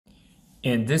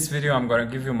In this video, I'm going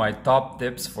to give you my top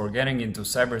tips for getting into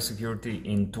cybersecurity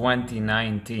in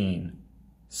 2019.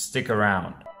 Stick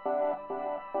around.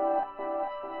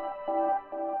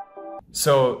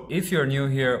 So, if you're new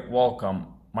here,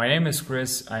 welcome. My name is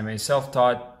Chris. I'm a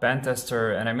self-taught pen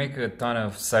tester and I make a ton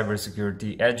of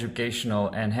cybersecurity educational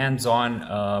and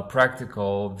hands-on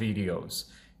practical videos.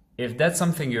 If that's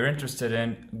something you're interested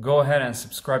in, go ahead and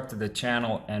subscribe to the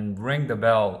channel and ring the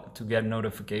bell to get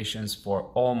notifications for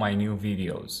all my new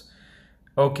videos.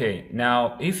 Okay,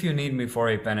 now if you need me for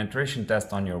a penetration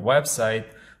test on your website,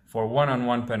 for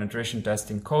one-on-one penetration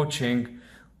testing coaching,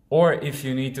 or if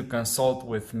you need to consult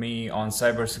with me on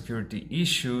cybersecurity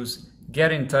issues,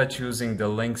 get in touch using the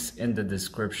links in the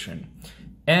description.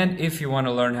 And if you want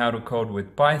to learn how to code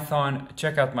with Python,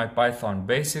 check out my Python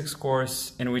Basics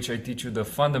course, in which I teach you the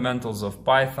fundamentals of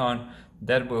Python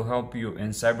that will help you in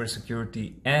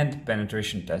cybersecurity and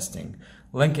penetration testing.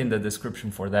 Link in the description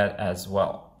for that as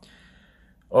well.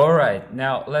 Alright,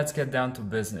 now let's get down to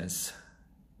business.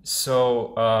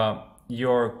 So,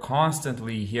 you're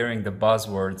constantly hearing the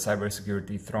buzzword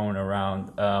cybersecurity thrown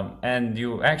around, and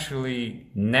you actually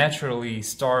naturally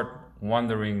start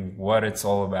wondering what it's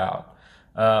all about.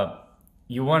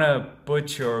 You want to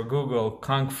put your Google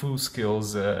Kung Fu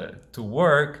skills to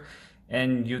work,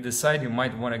 and you decide you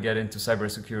might want to get into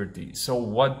cybersecurity. So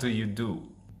what do?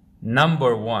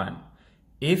 Number one,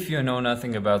 if you know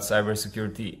nothing about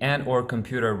cybersecurity and or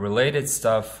computer related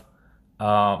stuff,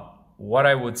 what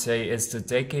I would say is to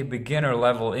take a beginner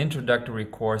level introductory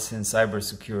course in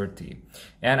cybersecurity.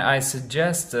 And I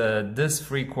suggest this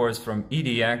free course from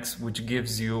EDX, which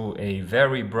gives you a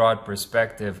very broad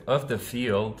perspective of the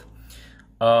field.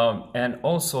 And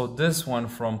also this one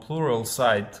from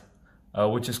Pluralsight,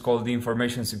 which is called the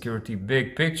Information Security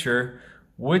Big Picture,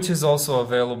 which is also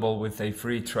available with a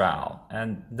free trial.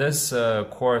 And this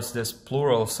course, this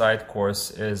Pluralsight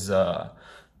course, is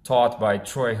taught by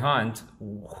Troy Hunt,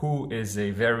 who is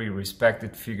a very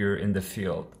respected figure in the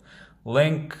field.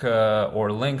 Link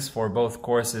or links for both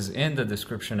courses in the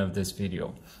description of this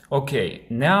video. Okay,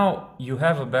 now you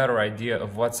have a better idea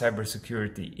of what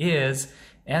cybersecurity is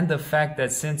and the fact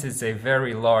that since it's a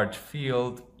very large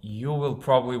field, you will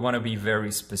probably want to be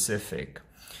very specific.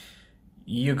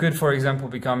 You could, for example,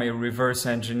 become a reverse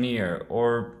engineer,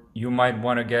 or you might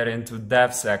want to get into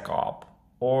DevSecOps.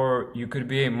 Or you could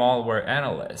be a malware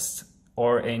analyst,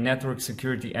 or a network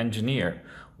security engineer,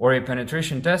 or a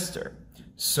penetration tester.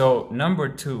 So number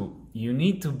two, you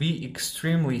need to be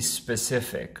extremely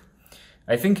specific.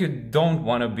 I think you don't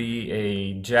want to be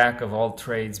a jack of all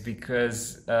trades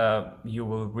because you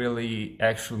will really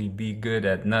actually be good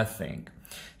at nothing.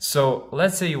 So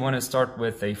let's say you want to start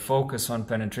with a focus on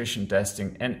penetration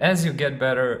testing, and as you get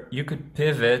better, you could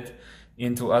pivot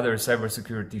into other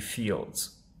cybersecurity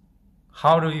fields.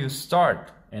 How do you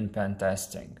start in pen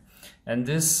testing? And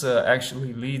this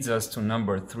actually leads us to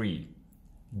number three,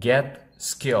 get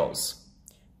skills.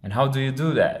 And how do you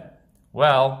do that?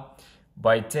 Well,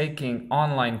 by taking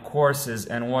online courses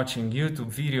and watching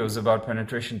YouTube videos about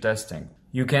penetration testing.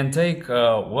 You can take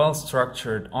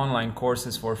well-structured online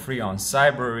courses for free on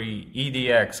Cybery,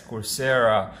 EDX,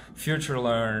 Coursera,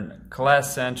 FutureLearn,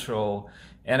 Class Central,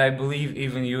 and I believe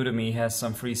even Udemy has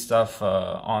some free stuff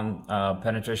on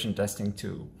penetration testing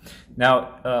too.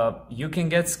 Now, you can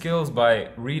get skills by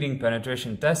reading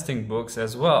penetration testing books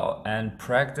as well and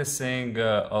practicing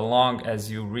along as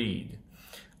you read.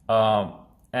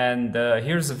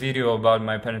 Here's a video about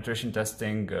my penetration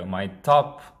testing, my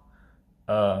top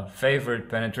favorite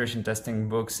penetration testing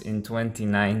books in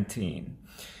 2019.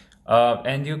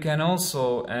 And you can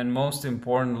also, and most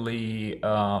importantly,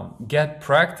 get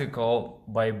practical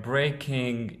by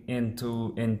breaking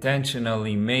into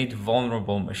intentionally made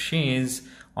vulnerable machines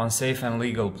on safe and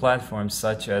legal platforms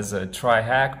such as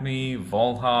TryHackMe,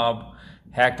 VolHub,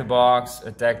 HackTheBox,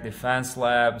 Attack Defense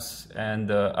Labs, and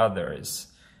others.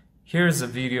 Here's a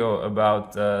video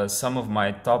about some of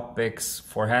my top picks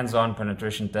for hands-on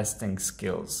penetration testing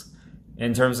skills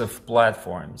in terms of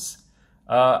platforms.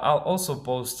 I'll also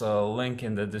post a link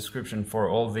in the description for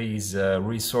all these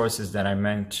resources that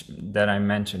I'm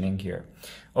mentioning here.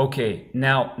 Okay,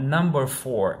 now number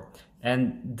four,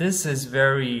 and this is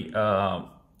very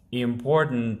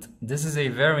important. This is a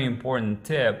very important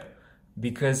tip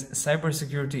because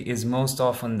cybersecurity is most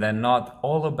often than not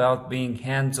all about being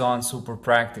hands-on, super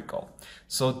practical.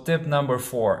 So tip number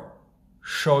four,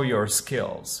 show your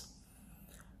skills.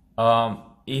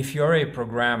 If you're a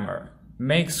programmer,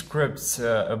 make scripts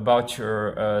about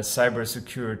your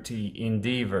cybersecurity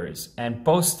endeavors and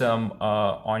post them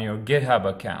on your GitHub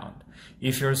account.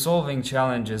 If you're solving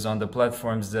challenges on the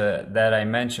platforms that I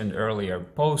mentioned earlier,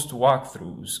 post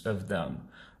walkthroughs of them,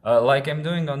 like I'm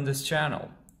doing on this channel.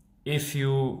 If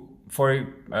you, for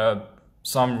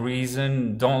some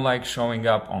reason, don't like showing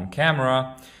up on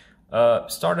camera,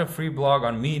 start a free blog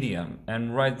on Medium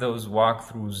and write those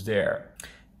walkthroughs there.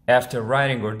 After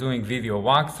writing or doing video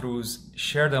walkthroughs,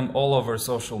 share them all over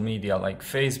social media like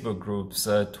Facebook groups,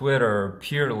 Twitter,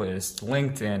 peer list,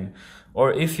 LinkedIn.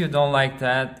 Or if you don't like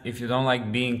that, if you don't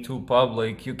like being too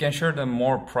public, you can share them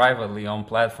more privately on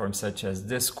platforms such as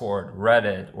Discord,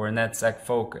 Reddit, or NetSec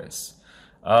Focus.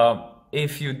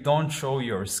 If you don't show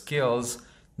your skills,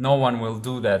 no one will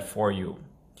do that for you.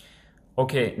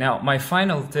 Okay, now my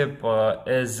final tip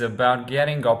is about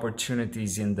getting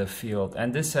opportunities in the field,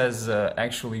 and this has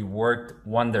actually worked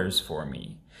wonders for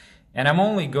me. And I'm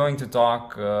only going to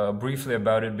talk briefly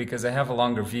about it because I have a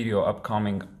longer video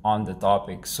upcoming on the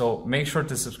topic. So make sure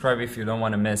to subscribe if you don't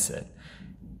want to miss it.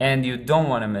 And you don't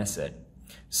want to miss it.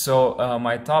 So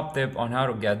my top tip on how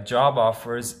to get job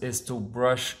offers is to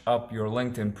brush up your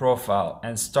LinkedIn profile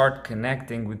and start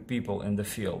connecting with people in the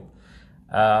field.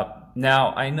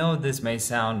 Now, I know this may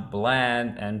sound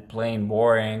bland and plain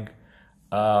boring.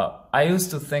 I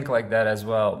used to think like that as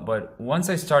well, but once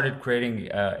I started creating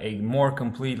a more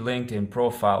complete LinkedIn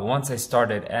profile, once I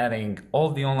started adding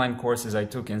all the online courses I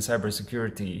took in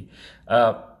cybersecurity,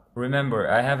 remember,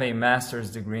 I have a master's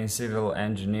degree in civil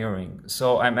engineering,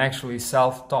 so I'm actually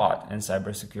self-taught in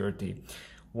cybersecurity.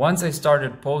 Once I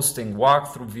started posting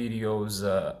walkthrough videos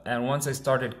and once I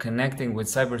started connecting with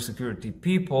cybersecurity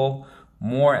people,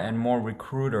 more and more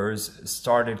recruiters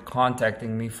started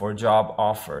contacting me for job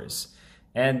offers.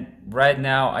 And right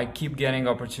now I keep getting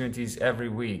opportunities every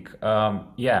week.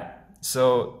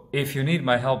 So if you need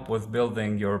my help with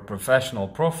building your professional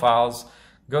profiles,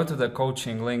 go to the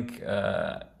coaching link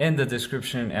in the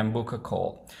description and book a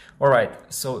call. All right,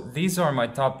 so these are my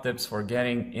top tips for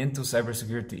getting into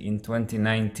cybersecurity in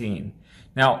 2019.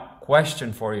 Now,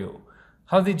 question for you.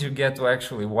 How did you get to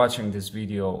actually watching this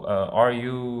video? Are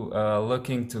you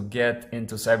looking to get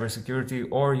into cybersecurity,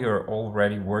 or you're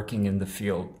already working in the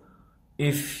field?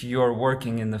 If you're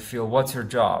working in the field, what's your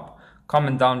job?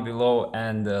 Comment down below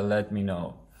and let me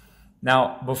know.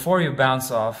 Now, before you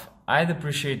bounce off, I'd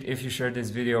appreciate if you share this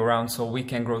video around so we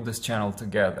can grow this channel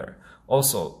together.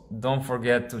 Also, don't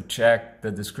forget to check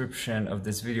the description of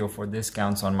this video for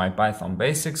discounts on my Python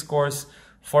Basics course,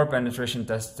 for penetration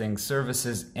testing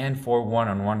services, and for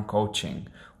one-on-one coaching.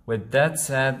 With that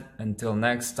said, until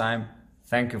next time,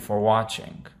 thank you for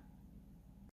watching.